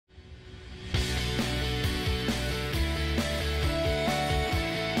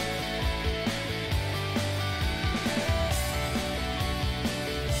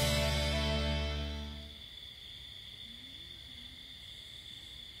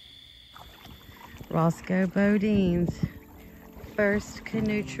Roscoe Bowden's first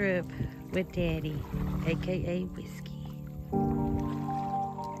canoe trip with Daddy, aka Whiskey.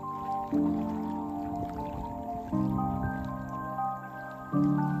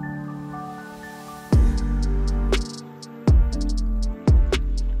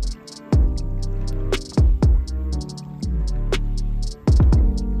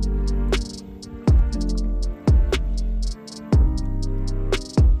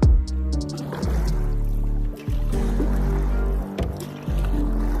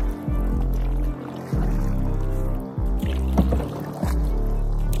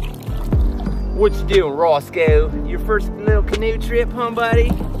 What you doing, Roscoe? Your first little canoe trip, huh, buddy?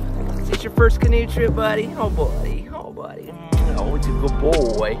 Is this your first canoe trip, buddy? Oh, buddy. Oh, buddy. Oh, it's a good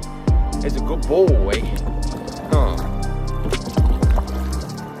boy. It's a good boy. Huh.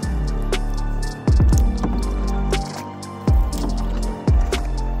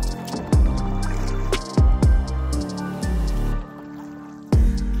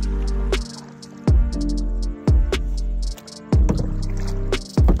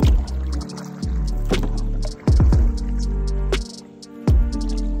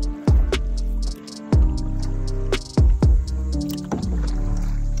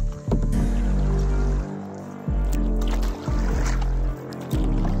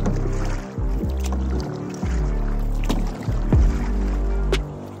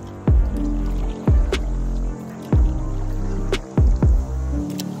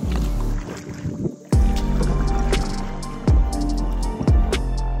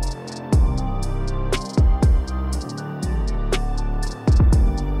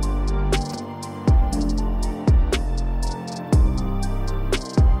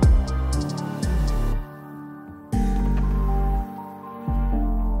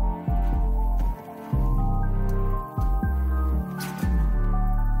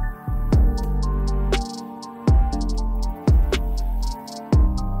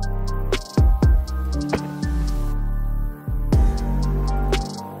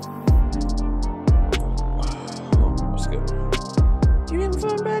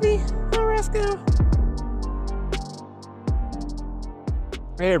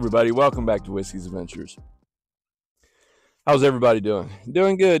 Hey everybody, welcome back to Whiskey's Adventures. How's everybody doing?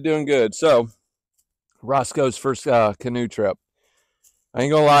 Doing good, doing good. So, Roscoe's first canoe trip. I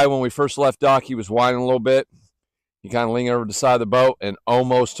ain't gonna lie, when we first left dock, he was whining a little bit. He kind of leaned over the side of the boat and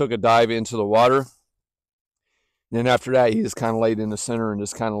almost took a dive into the water. And then after that, he just kind of laid in the center and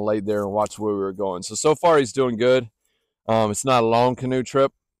just kind of laid there and watched where we were going. So far he's doing good. It's not a long canoe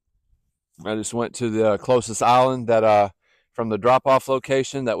trip. I just went to the closest island that from the drop-off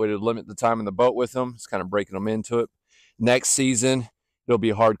location that would limit the time in the boat with him. It's kind of breaking him into it. Next season, it'll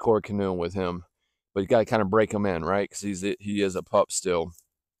be hardcore canoeing with him, but you got to kind of break him in, right? Because he is a pup still.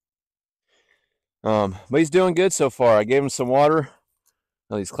 But he's doing good so far. I gave him some water,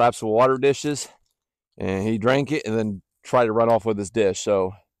 these claps of water dishes, and he drank it and then tried to run off with his dish.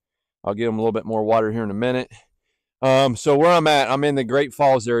 So I'll give him a little bit more water here in a minute. So where I'm at, I'm in the Great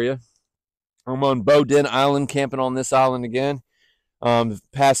Falls area. I'm on Bowden Island, camping on this island again.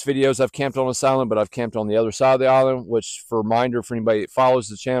 Past videos I've camped on this island, but I've camped on the other side of the island, which, for a reminder for anybody that follows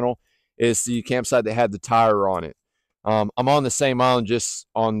the channel, is the campsite that had the tire on it. I'm on the same island, just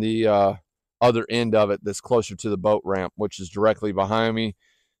on the other end of it that's closer to the boat ramp, which is directly behind me.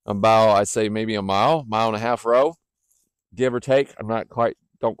 About, I'd say, maybe a mile and a half row, give or take. I'm not quite,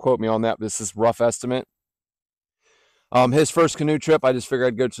 don't quote me on that, but this is rough estimate. His first canoe trip, I just figured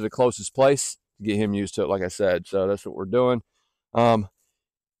I'd go to the closest place to get him used to it, like I said. So that's what we're doing. I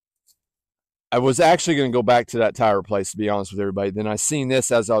was actually going to go back to that tire place, to be honest with everybody. Then I seen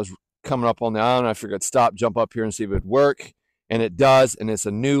this as I was coming up on the island. I figured I'd stop, jump up here and see if it would work. And it does. And it's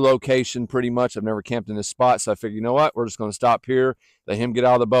a new location pretty much. I've never camped in this spot. So I figured, you know what? We're just going to stop here, let him get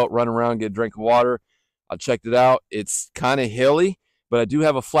out of the boat, run around, get a drink of water. I checked it out. It's kind of hilly, but I do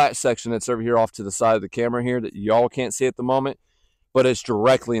have a flat section that's over here off to the side of the camera here that y'all can't see at the moment, but it's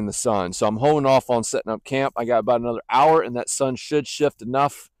directly in the sun. So I'm holding off on setting up camp. I got about another hour, and that sun should shift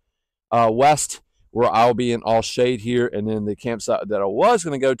enough west where I'll be in all shade here. And then the campsite that I was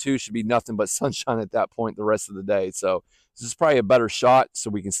going to go to should be nothing but sunshine at that point the rest of the day. So this is probably a better shot so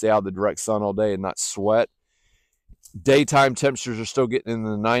we can stay out of the direct sun all day and not sweat. Daytime temperatures are still getting in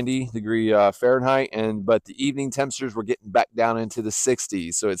the 90-degree Fahrenheit, but the evening temperatures were getting back down into the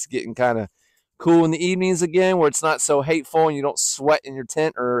 60s. So it's getting kind of cool in the evenings again, where it's not so hateful and you don't sweat in your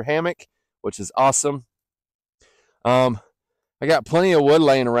tent or hammock, which is awesome. I got plenty of wood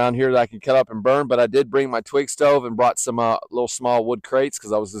laying around here that I can cut up and burn, but I did bring my twig stove and brought some little small wood crates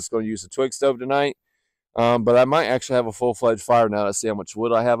because I was just going to use the twig stove tonight. But I might actually have a full-fledged fire now to see how much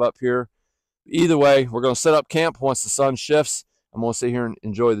wood I have up here. Either way, we're going to set up camp once the sun shifts. I'm going to sit here and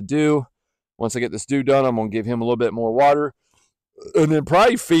enjoy the dew. Once I get this dew done, I'm going to give him a little bit more water and then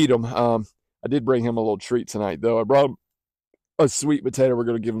probably feed him. I did bring him a little treat tonight, though. I brought him a sweet potato. We're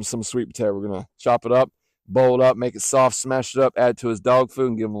going to give him some sweet potato. We're going to chop it up, boil it up, make it soft, smash it up, add it to his dog food,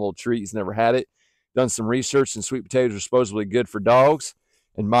 and give him a little treat. He's never had it. Done some research, and sweet potatoes are supposedly good for dogs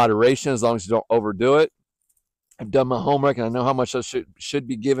in moderation as long as you don't overdo it. I've done my homework, and I know how much I should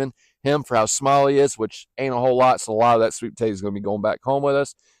be giving him for how small he is, which ain't a whole lot, so a lot of that sweet potato is going to be going back home with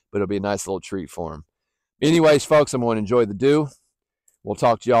us, but it'll be a nice little treat for him. Anyways, folks, I'm going to enjoy the dew. We'll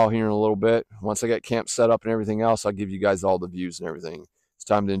talk to y'all here in a little bit. Once I get camp set up and everything else, I'll give you guys all the views and everything. It's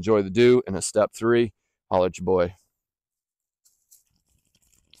time to enjoy the dew, and a step 3, holler at your boy.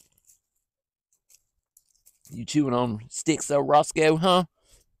 You chewing on sticks, though, Roscoe, huh?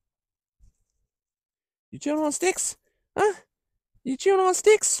 You chewing on sticks? Huh? You chewing on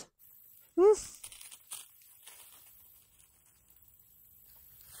sticks? Hmm?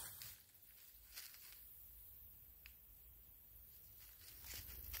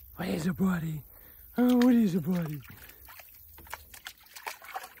 What is it, buddy? Oh, what is it, buddy?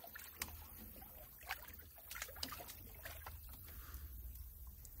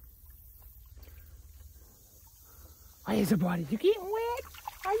 What is it, buddy? You getting wet?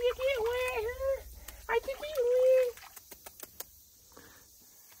 Are you getting wet, huh? Are you getting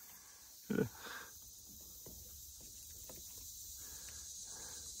wet?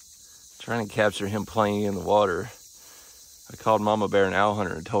 Trying to capture him playing in the water. I called Mama Bear and Owl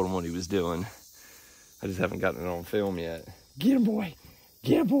Hunter and told him what he was doing. I just haven't gotten it on film yet. Get him, boy.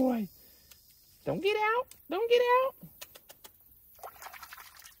 Get him, boy. Don't get out. Don't get out.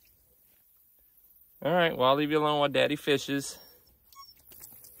 All right, well, I'll leave you alone while Daddy fishes.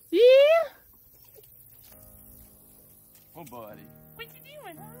 Yeah? Oh, buddy. What you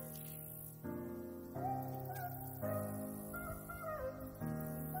doing, huh?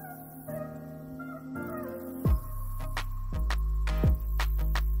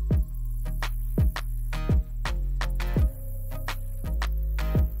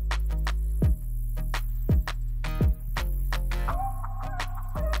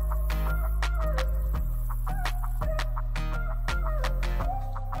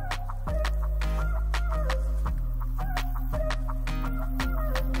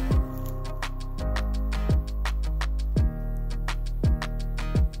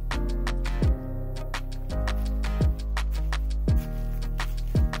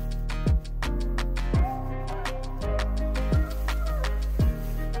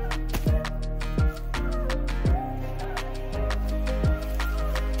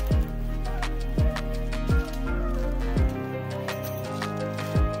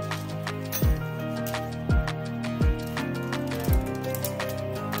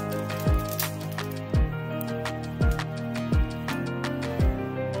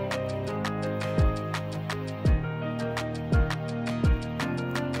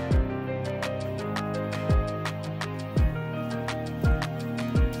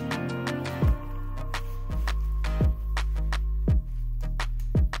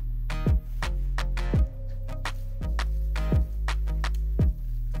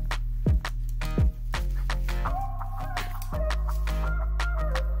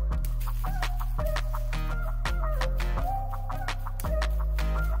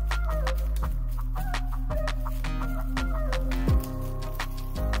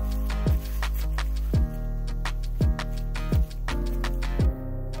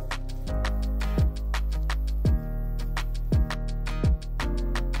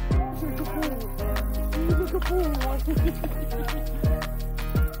 You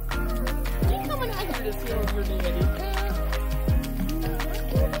coming out here to see what you're doing,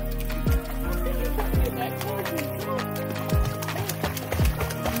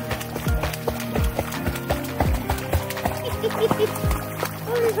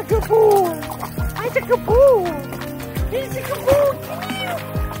 oh, he's a good boy. He's a good boy. He's a good boy. Come here.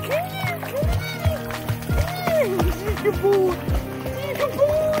 Come here. Come here. Come here. He's a good boy. He's a good boy.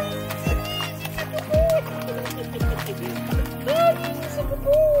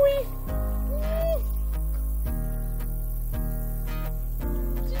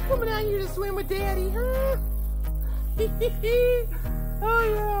 Coming out here to swim with Daddy, huh? Oh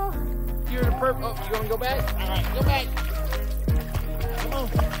yeah. You're in a purple. Oh, you gonna go back? All right, go back. Come on.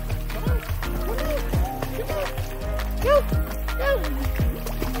 Come on. Come on. Come on. Go. Go.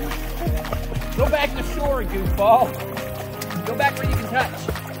 Go back to shore, goofball. Go back where you can touch.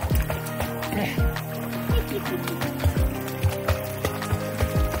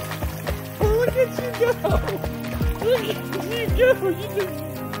 Oh, look at you go. Look at you go.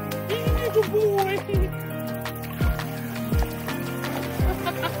 You just good boy.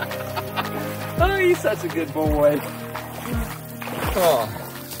 Oh, he's such a good boy.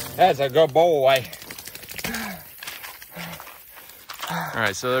 Oh, that's a good boy. All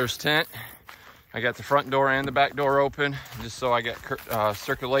right, so there's tent. I got the front door and the back door open, just so I got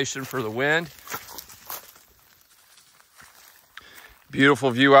circulation for the wind.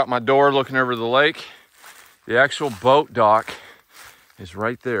 Beautiful view out my door looking over the lake. The actual boat dock is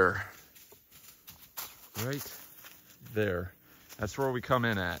right there. Right there. That's where we come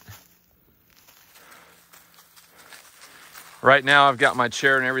in at. Right now I've got my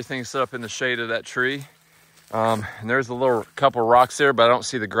chair and everything set up in the shade of that tree. And there's a little couple rocks there, but I don't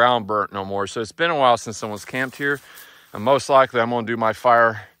see the ground burnt no more. So it's been a while since someone's camped here. And most likely I'm gonna do my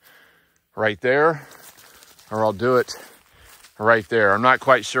fire right there, or I'll do it right there. I'm not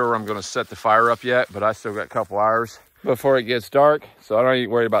quite sure where I'm gonna set the fire up yet, but I still got a couple hours before it gets dark. So I don't even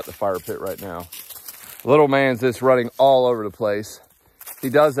worry about the fire pit right now. Little man's just running all over the place. He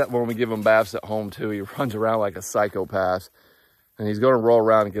does that when we give him baths at home too. He runs around like a psychopath. And he's gonna roll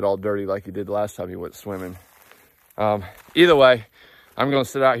around and get all dirty like he did last time he went swimming. Either way, I'm gonna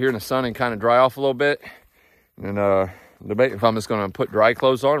sit out here in the sun and kind of dry off a little bit. And debate if I'm just gonna put dry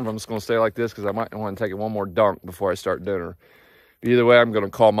clothes on, or if I'm just gonna stay like this, because I might want to take it one more dunk before I start dinner. Either way, I'm gonna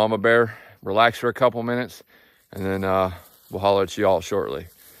call Mama Bear, relax for a couple minutes, and then we'll holler at you all shortly.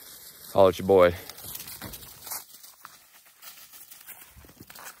 Holler at your boy.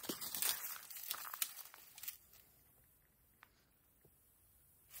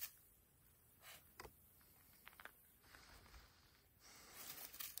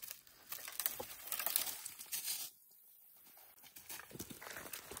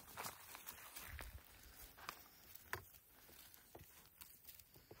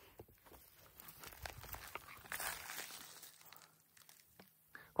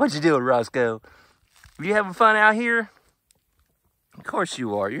 What you doing, Roscoe? Are you having fun out here? Of course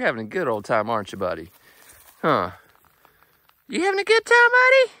you are. You're having a good old time, aren't you, buddy? Huh? You having a good time,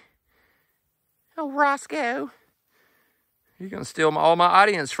 buddy? Oh, Roscoe. You're gonna steal all my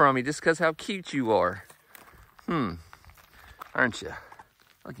audience from me just because how cute you are. Aren't you?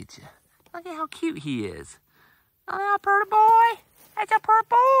 Look at you. Look at how cute he is. Oh, that pretty boy. That's a pretty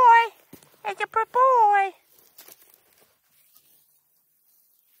boy. That's a pretty boy.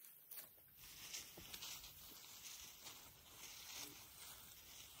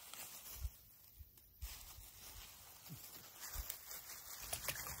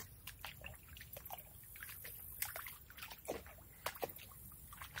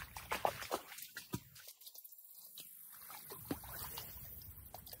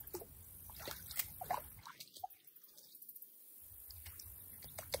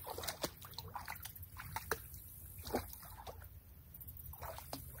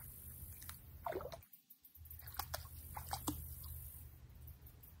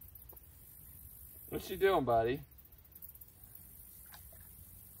 What you doing, buddy?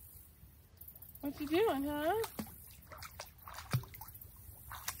 What you doing, huh?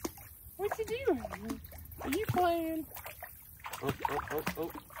 What you doing? Are you playing? Oh, oh, oh,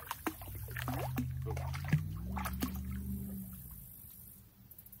 oh.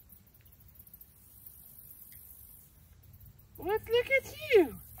 Oh. Look at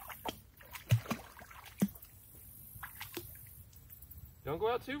you. Don't go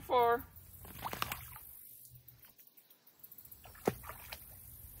out too far.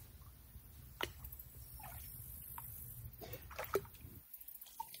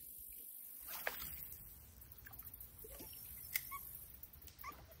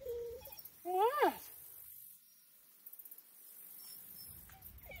 What?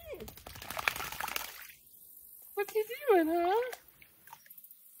 What you doing, huh?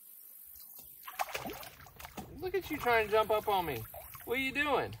 Look at you trying to jump up on me. What are you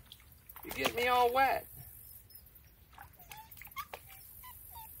doing? You get me all wet.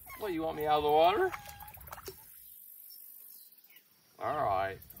 What, you want me out of the water? All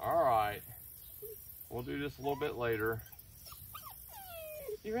right, all right. We'll do this a little bit later.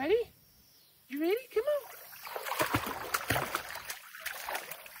 You ready? You ready? Come on.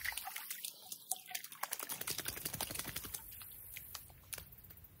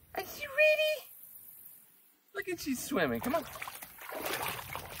 Are you ready? Look at you swimming. Come on.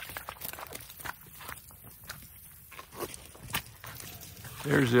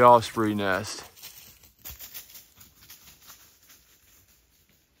 There's the osprey nest.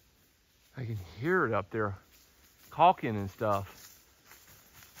 I can hear it up there, caulking and stuff.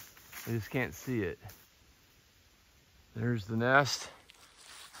 I just can't see it. There's the nest.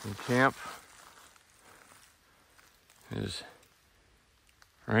 The camp is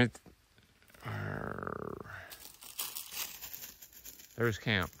right There's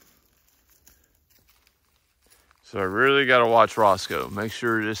camp. So I really got to watch Roscoe. Make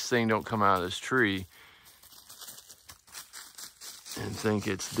sure this thing don't come out of this tree and think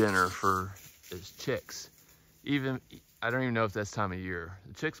it's dinner for his chicks. I don't even know if that's time of year.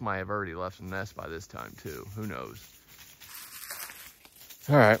 The chicks might have already left the nest by this time too. Who knows?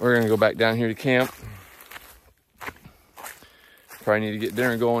 All right, we're gonna go back down here to camp. Probably need to get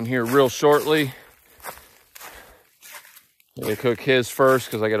dinner going here real shortly. I'm gonna cook his first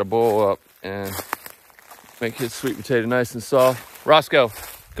because I got to boil up and make his sweet potato nice and soft. Roscoe,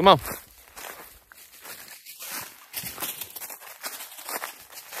 come on.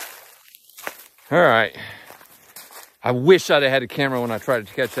 All right. I wish I'd have had a camera when I tried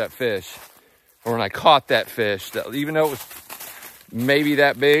to catch that fish, or when I caught that fish. Even though it was maybe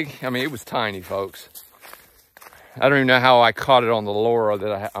that big, I mean, it was tiny, folks. I don't even know how I caught it on the lure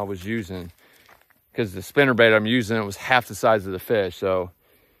that I was using, because the spinnerbait I'm using, it was half the size of the fish. So,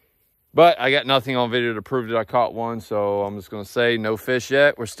 but I got nothing on video to prove that I caught one, so I'm just gonna say no fish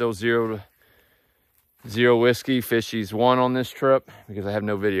yet. We're still 0 whiskey. Fishies 1 on this trip because I have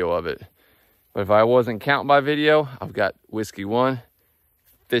no video of it. But if I wasn't counting by video, I've got whiskey 1,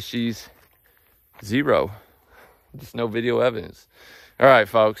 fishies 0. Just no video evidence. All right,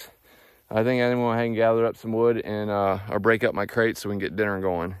 folks. I think I'm going to go ahead and gather up some wood and or break up my crates so we can get dinner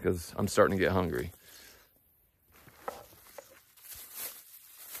going, because I'm starting to get hungry.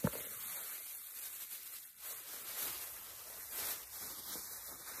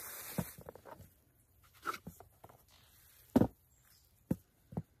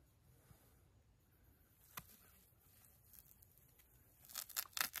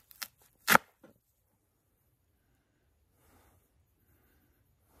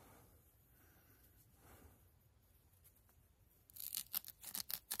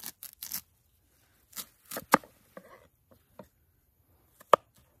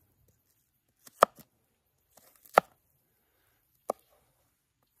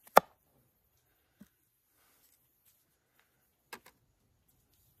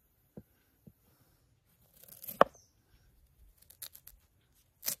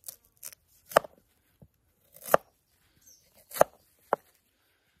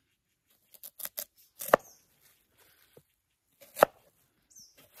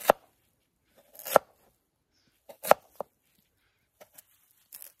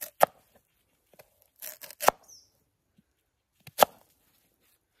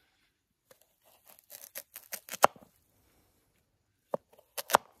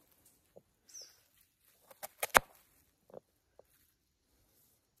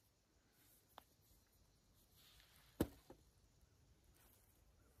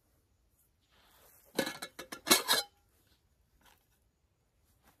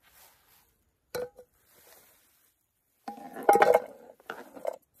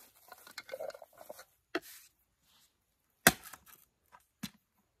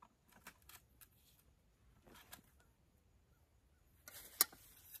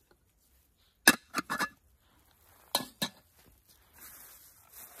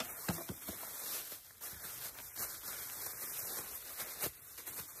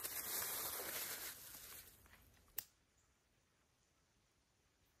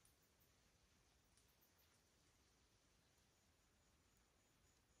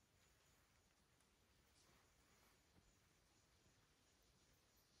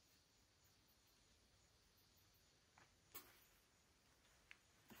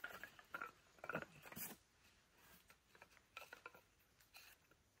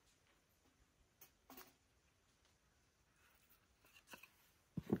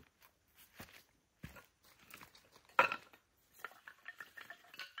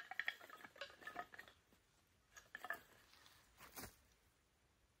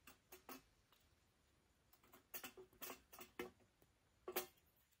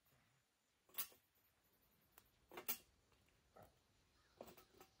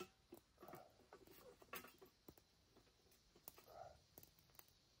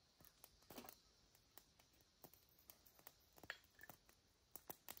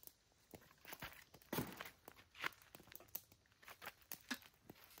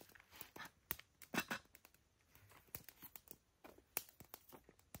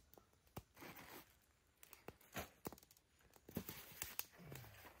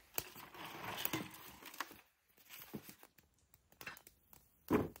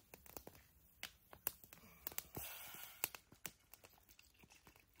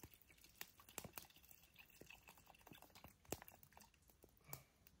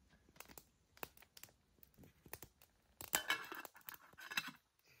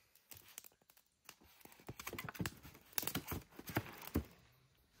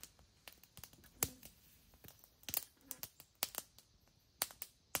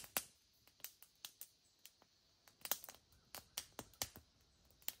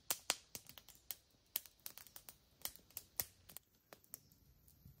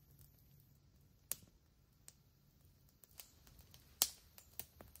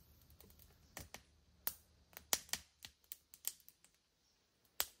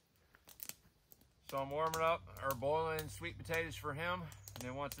 So I'm warming up or boiling sweet potatoes for him. And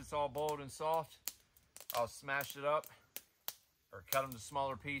then once it's all boiled and soft, I'll smash it up or cut them to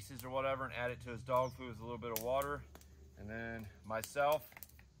smaller pieces or whatever and add it to his dog food with a little bit of water. And then myself,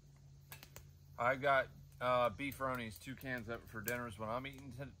 I got beefaroni's, 2 cans of it for dinner is what I'm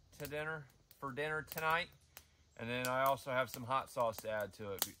eating for dinner tonight. And then I also have some hot sauce to add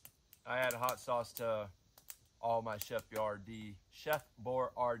to it. I add hot sauce to all my Chef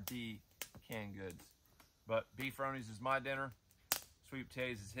Boyardee canned goods. But beefaroni's is my dinner. Sweet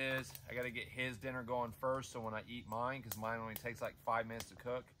potatoes is his. I got to get his dinner going first, so when I eat mine, because mine only takes like 5 minutes to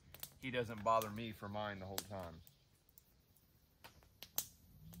cook, he doesn't bother me for mine the whole time.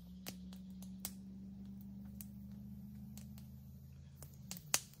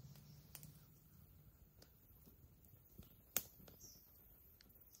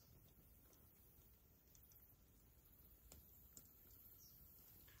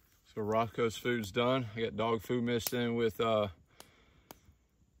 So Roscoe's food's done. I got dog food mixed in with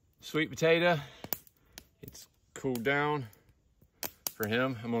sweet potato. It's cooled down for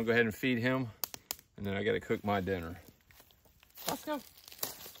him. I'm gonna go ahead and feed him, and then I gotta cook my dinner. Roscoe, what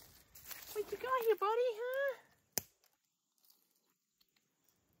you got here, buddy, huh?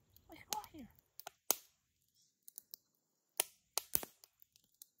 What you got here?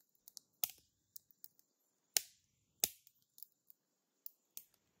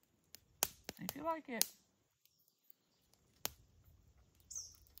 If you like it.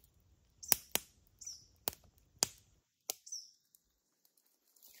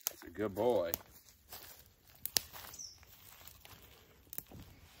 That's a good boy.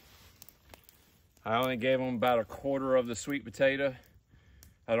 I only gave him about a quarter of the sweet potato.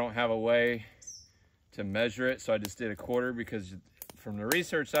 I don't have a way to measure it, so I just did a quarter because from the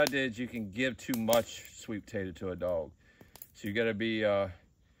research I did, you can give too much sweet potato to a dog. So you gotta be,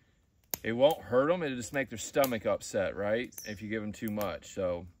 it won't hurt them, it'll just make their stomach upset, right? If you give them too much.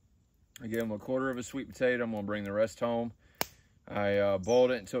 So I gave them a quarter of a sweet potato. I'm gonna bring the rest home. I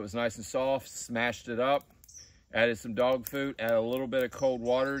boiled it until it was nice and soft, smashed it up, added some dog food, added a little bit of cold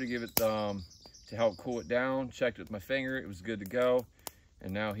water to give it, to help cool it down. Checked it with my finger, it was good to go.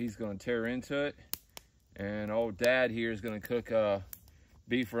 And now he's gonna tear into it. And old dad here is gonna cook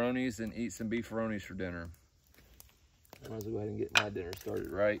beefaroni's and eat some beefaroni's for dinner. I might as well go ahead and get my dinner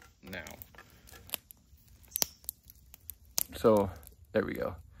started right now. So, there we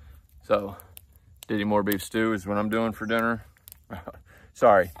go. So, Diddy Moore beef stew is what I'm doing for dinner.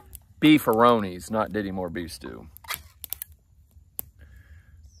 Sorry, beefaroni's, not Diddy Moore beef stew.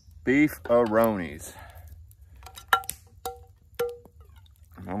 Beefaroni's.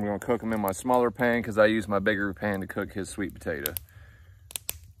 I'm gonna cook them in my smaller pan because I use my bigger pan to cook his sweet potato.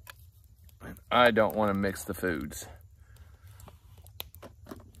 And I don't want to mix the foods.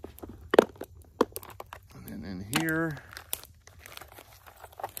 And in here,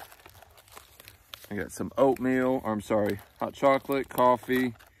 I got some oatmeal, or I'm sorry, hot chocolate,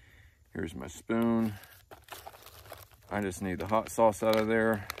 coffee. Here's my spoon. I just need the hot sauce out of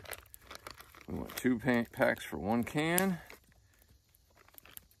there. We want 2 packs for 1 can.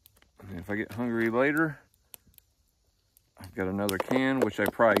 And if I get hungry later, I've got another can, which I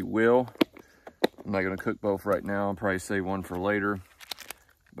probably will. I'm not gonna cook both right now. I'll probably save one for later.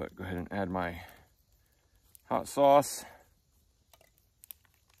 But go ahead and add my hot sauce.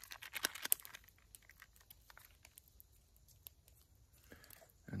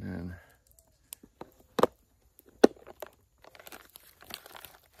 And then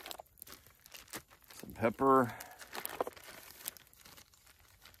some pepper.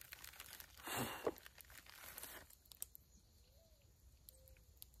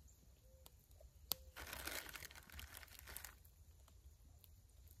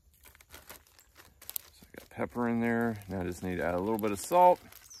 Pepper in there. Now I just need to add a little bit of salt,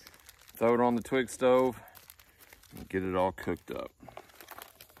 throw it on the twig stove, and get it all cooked up.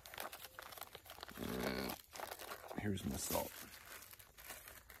 And here's my salt.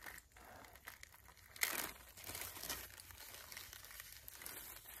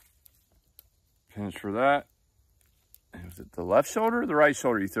 Pinch for that. Is it the left shoulder or the right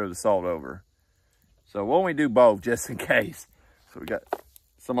shoulder you throw the salt over? So why don't we do both just in case? So we got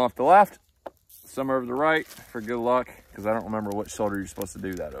some off the left, some over the right for good luck, because I don't remember what shoulder you're supposed to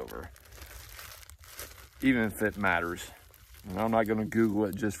do that over, even if it matters. And I'm not going to Google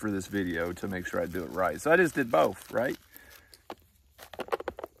it just for this video to make sure I do it right. So I just did both, right?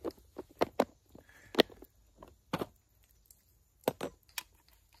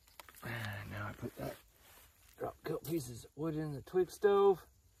 And now I put that, drop a couple pieces of wood in the twig stove,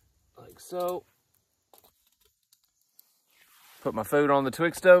 like so. Put my food on the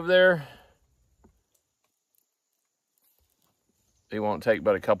twig stove there. it won't take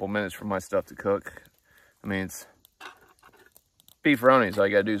but a couple minutes for my stuff to cook. I mean, it's beefaroni, so all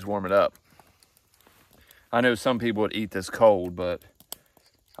you gotta do is warm it up. I know some people would eat this cold, but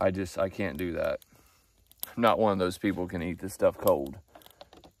I can't do that. I'm not one of those people who can eat this stuff cold.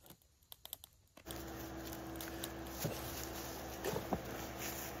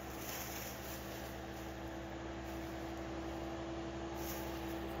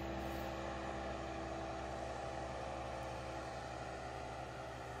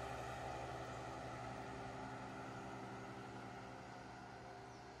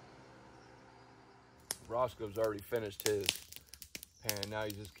 Roscoe's already finished his pan. Now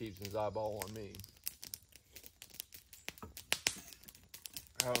he just keeps his eyeball on me.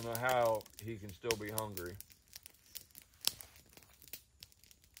 I don't know how he can still be hungry.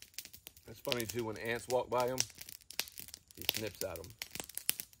 It's funny too, when ants walk by him, he snips at them.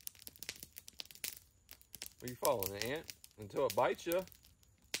 Are you following an ant? Until it bites you,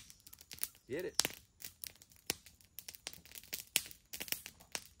 get it.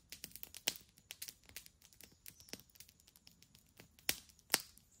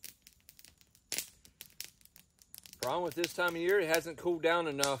 Problem with this time of year, it hasn't cooled down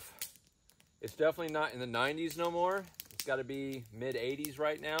enough. It's definitely not in the 90s no more. It's got to be mid 80s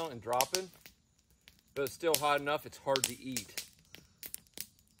right now and dropping. But it's still hot enough, it's hard to eat.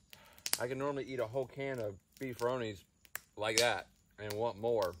 I can normally eat a whole can of beefaronis like that and want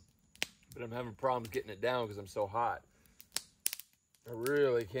more. But I'm having problems getting it down because I'm so hot. I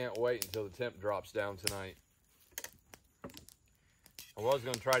really can't wait until the temp drops down tonight. I was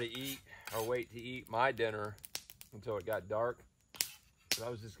going to try to eat or wait to eat my dinner until it got dark. But I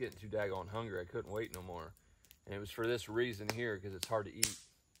was just getting too daggone hungry. I couldn't wait no more. And it was for this reason here, because it's hard to eat.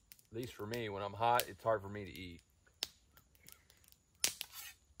 At least for me, when I'm hot, it's hard for me to eat.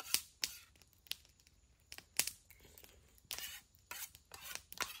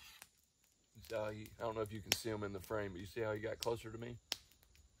 I don't know if you can see him in the frame, but you see how he got closer to me?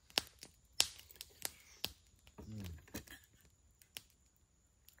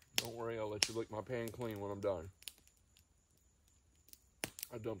 Don't worry, I'll let you lick my pan clean when I'm done.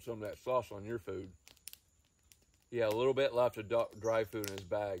 I dumped some of that sauce on your food. Yeah, a little bit left of dry food in his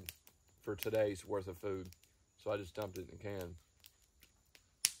bag for today's worth of food. So I just dumped it in the can.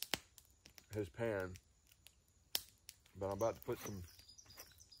 His pan. But I'm about to put some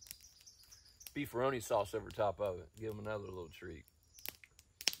beefaroni sauce over top of it. Give him another little treat.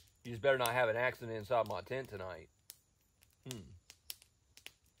 You just better not have an accident inside my tent tonight. Come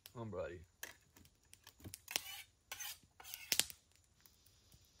on, buddy.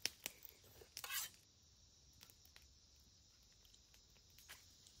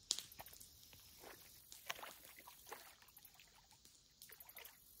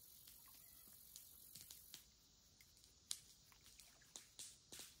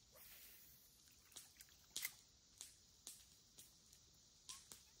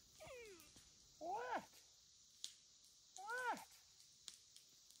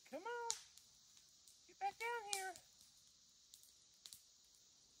 Come on. Get back down here.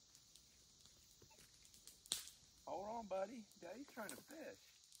 Hold on, buddy. Daddy's trying to fish.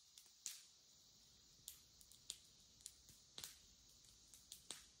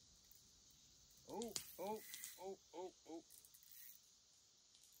 Oh, oh, oh, oh, oh.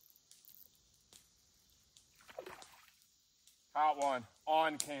 Hot one.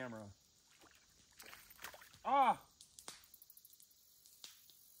 On camera. Ah!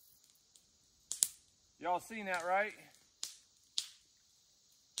 Y'all seen that, right?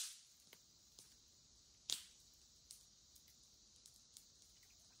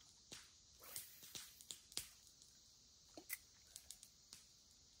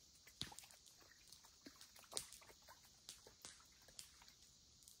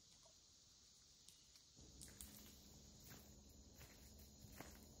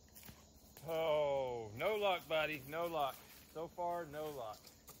 Oh, no luck, buddy. No luck. So far, no luck.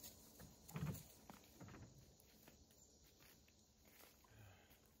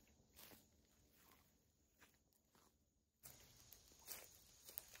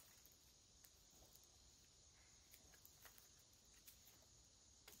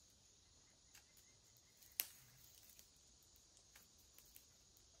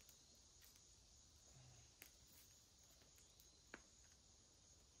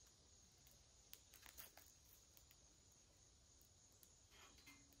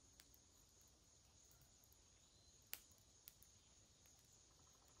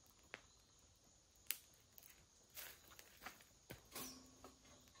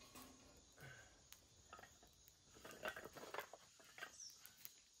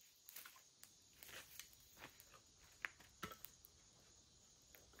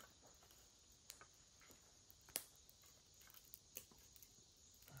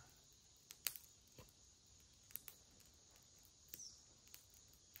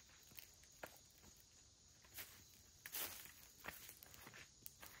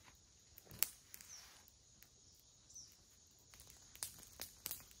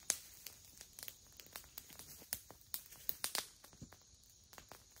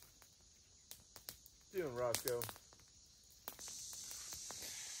 doing, Roscoe?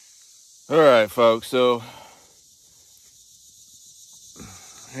 All right, folks. So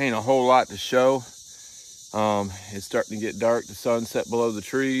ain't a whole lot to show. It's starting to get dark. The sun's set below the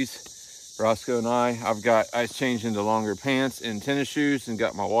trees. Roscoe and I've got ice changed into longer pants and tennis shoes and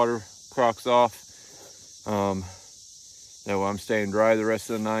got my water Crocs off. That way I'm staying dry the rest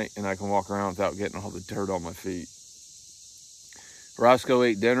of the night and I can walk around without getting all the dirt on my feet. Roscoe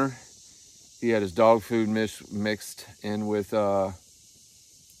ate dinner. He had his dog food mixed in with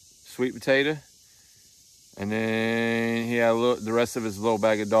sweet potato. And then he had the rest of his little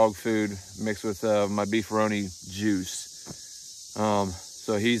bag of dog food mixed with my beefaroni juice.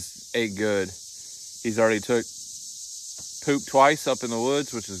 So he's ate good. He's already took poop twice up in the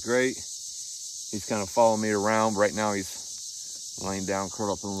woods, which is great. He's kind of following me around. Right now he's laying down,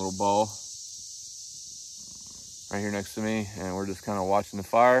 curled up in a little ball right here next to me. And we're just kind of watching the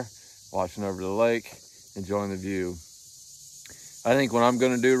fire, watching over the lake, enjoying the view. I think what I'm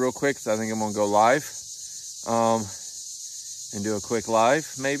going to do real quick is I think I'm going to go live. And do a quick live,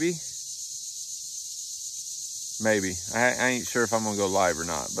 maybe. I ain't sure if I'm gonna go live or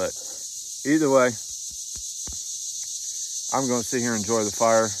not, but either way, I'm gonna sit here and enjoy the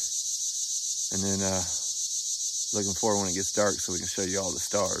fire, and then looking forward when it gets dark so we can show you all the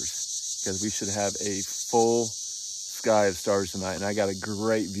stars, because we should have a full sky of stars tonight, and I got a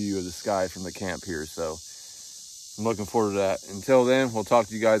great view of the sky from the camp here, so I'm looking forward to that. Until then, we'll talk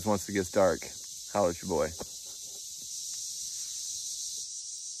to you guys once it gets dark. Holla at your boy.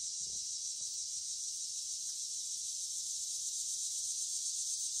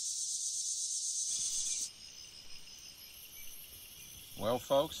 Well,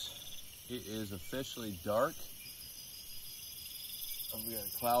 folks, it is officially dark. We got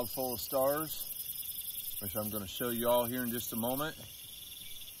a cloud full of stars, which I'm going to show you all here in just a moment.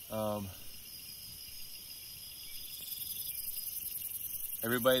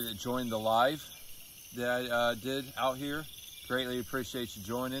 Everybody that joined the live that I did out here, greatly appreciate you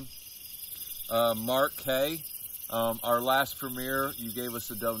joining. Mark K, our last premiere, you gave us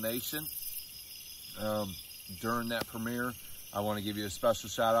a donation. During that premiere, I want to give you a special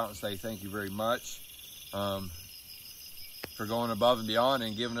shout out and say thank you very much for going above and beyond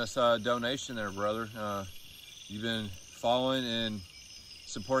and giving us a donation there, brother. You've been following and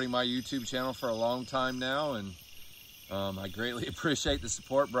supporting my YouTube channel for a long time now, and I greatly appreciate the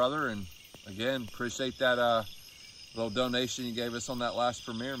support, brother. And again, appreciate that little donation you gave us on that last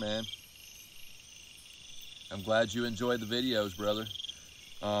premiere, man. I'm glad you enjoyed the videos, brother.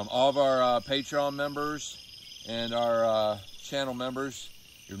 All of our Patreon members and our channel members,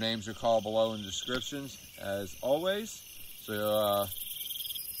 your names are called below in the descriptions, as always. So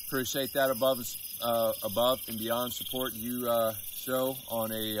appreciate that above and beyond support you show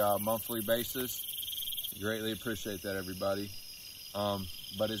on a monthly basis. Greatly appreciate that, everybody.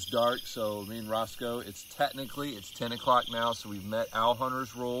 But it's dark, so me and Roscoe, it's 10 o'clock now, so we've met Owl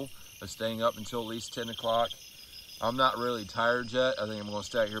Hunter's rule of staying up until at least 10 o'clock. I'm not really tired yet. I think I'm going to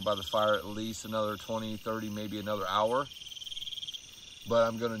stay out here by the fire at least another 20, 30, maybe another hour. But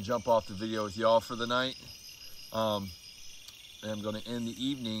I'm going to jump off the video with y'all for the night. And I'm going to end the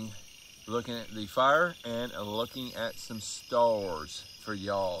evening looking at the fire and looking at some stars for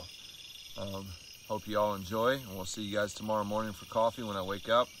y'all. Hope you all enjoy, and we'll see you guys tomorrow morning for coffee when I wake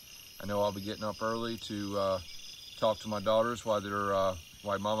up. I know I'll be getting up early to talk to my daughters while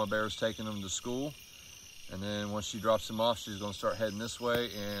Mama Bear's taking them to school. And then once she drops them off, she's going to start heading this way,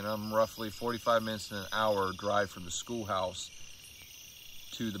 and I'm roughly 45 minutes to an hour drive from the schoolhouse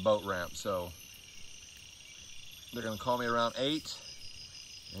to the boat ramp. So they're going to call me around 8,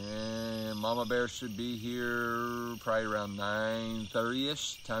 and Mama Bear should be here probably around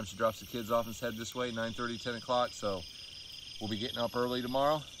 9:30ish. Time she drops the kids off and head this way, 9:30, 10 o'clock. So we'll be getting up early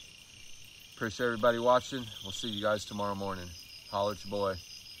tomorrow. Appreciate everybody watching. We'll see you guys tomorrow morning. Holler at your boy.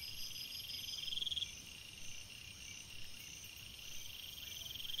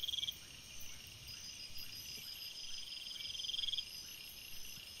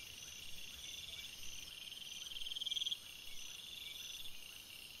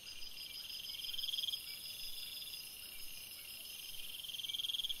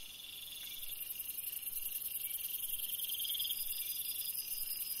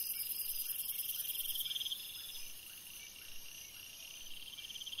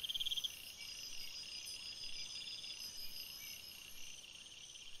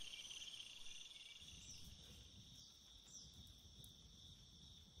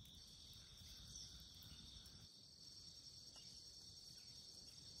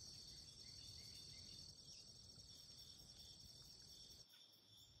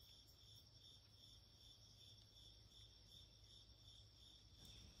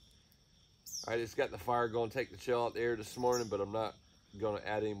 I just got the fire going to take the chill out there this morning, but I'm not going to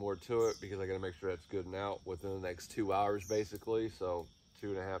add any more to it because I got to make sure that's good and out within the next 2 hours, basically. So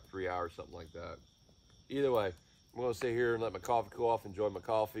 2.5, 3 hours, something like that. Either way, I'm going to sit here and let my coffee cool off, enjoy my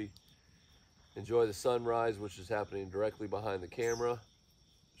coffee, enjoy the sunrise, which is happening directly behind the camera.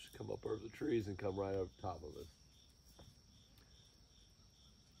 Just come up over the trees and come right over top of us.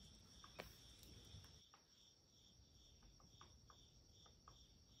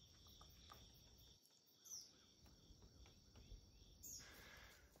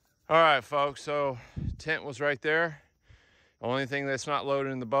 All right, folks, so tent was right there. Only thing that's not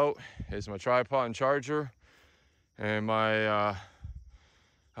loaded in the boat is my tripod and charger and my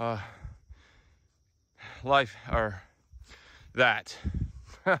life, or that.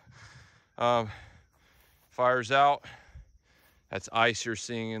 Fire's out. That's ice you're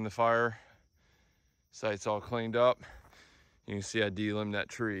seeing in the fire. Site's all cleaned up. You can see I de-limbed that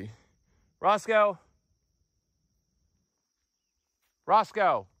tree. Roscoe!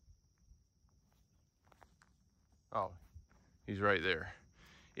 Roscoe! Oh, he's right there.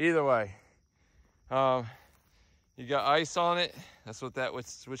 Either way, you got ice on it. That's what what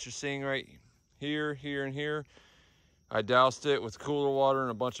you're seeing right here, here, and here. I doused it with cooler water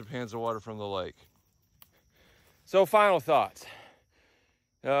and a bunch of pans of water from the lake. So final thoughts.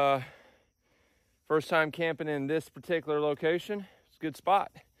 First time camping in this particular location. It's a good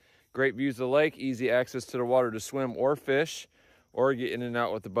spot. Great views of the lake, easy access to the water to swim or fish or get in and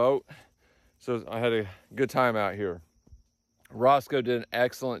out with the boat. So I had a good time out here. Roscoe did an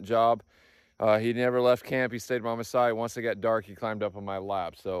excellent job. He never left camp. He stayed by my side. Once it got dark, he climbed up on my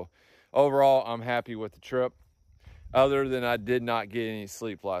lap. So overall, I'm happy with the trip. Other than I did not get any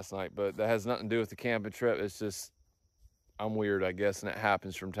sleep last night, but that has nothing to do with the camping trip. It's just, I'm weird, I guess, and it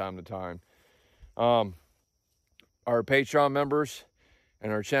happens from time to time. Our Patreon members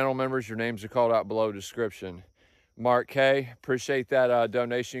and our channel members, your names are called out below description. Mark K, appreciate that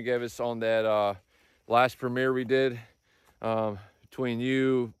donation you gave us on that last premiere we did. Between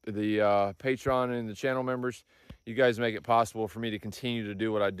you, the Patreon, and the channel members, you guys make it possible for me to continue to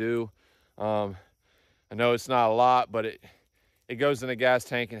do what I do. I know it's not a lot, but it goes in a gas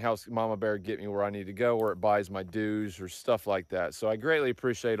tank and helps Mama Bear get me where I need to go, or it buys my dues or stuff like that. So I greatly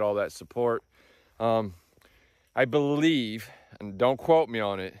appreciate all that support. I believe, and don't quote me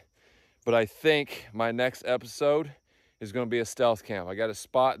on it, but I think my next episode is going to be a stealth camp. I got a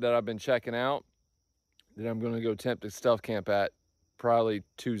spot that I've been checking out that I'm going to go attempt a stealth camp at probably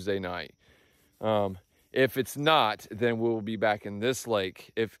Tuesday night. If it's not, then we'll be back in this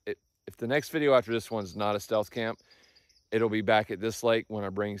lake. If the next video after this one's not a stealth camp, it'll be back at this lake when I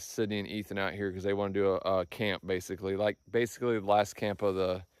bring Sydney and Ethan out here because they want to do a camp, basically the last camp of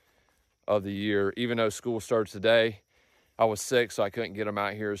the year. Even though school starts today, I was sick, so I couldn't get them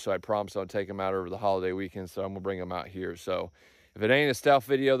out here, so I promised I'd take them out over the holiday weekend, so I'm going to bring them out here. So if it ain't a stealth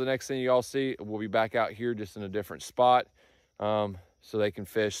video, the next thing you all see, we'll be back out here just in a different spot so they can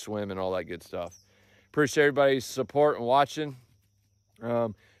fish, swim, and all that good stuff. Appreciate everybody's support and watching.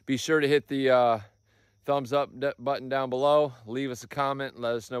 Be sure to hit the thumbs up button down below. Leave us a comment and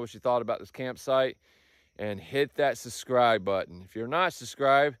let us know what you thought about this campsite. And hit that subscribe button. If you're not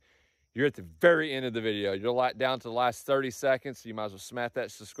subscribed, you're at the very end of the video. You're down to the last 30 seconds, so you might as well smash that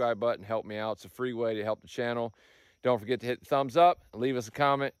subscribe button. Help me out. It's a free way to help the channel. Don't forget to hit the thumbs up. Leave us a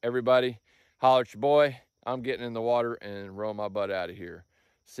comment. Everybody, holler at your boy. I'm getting in the water and roll my butt out of here.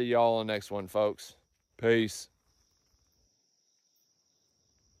 See y'all on the next one, folks. Peace.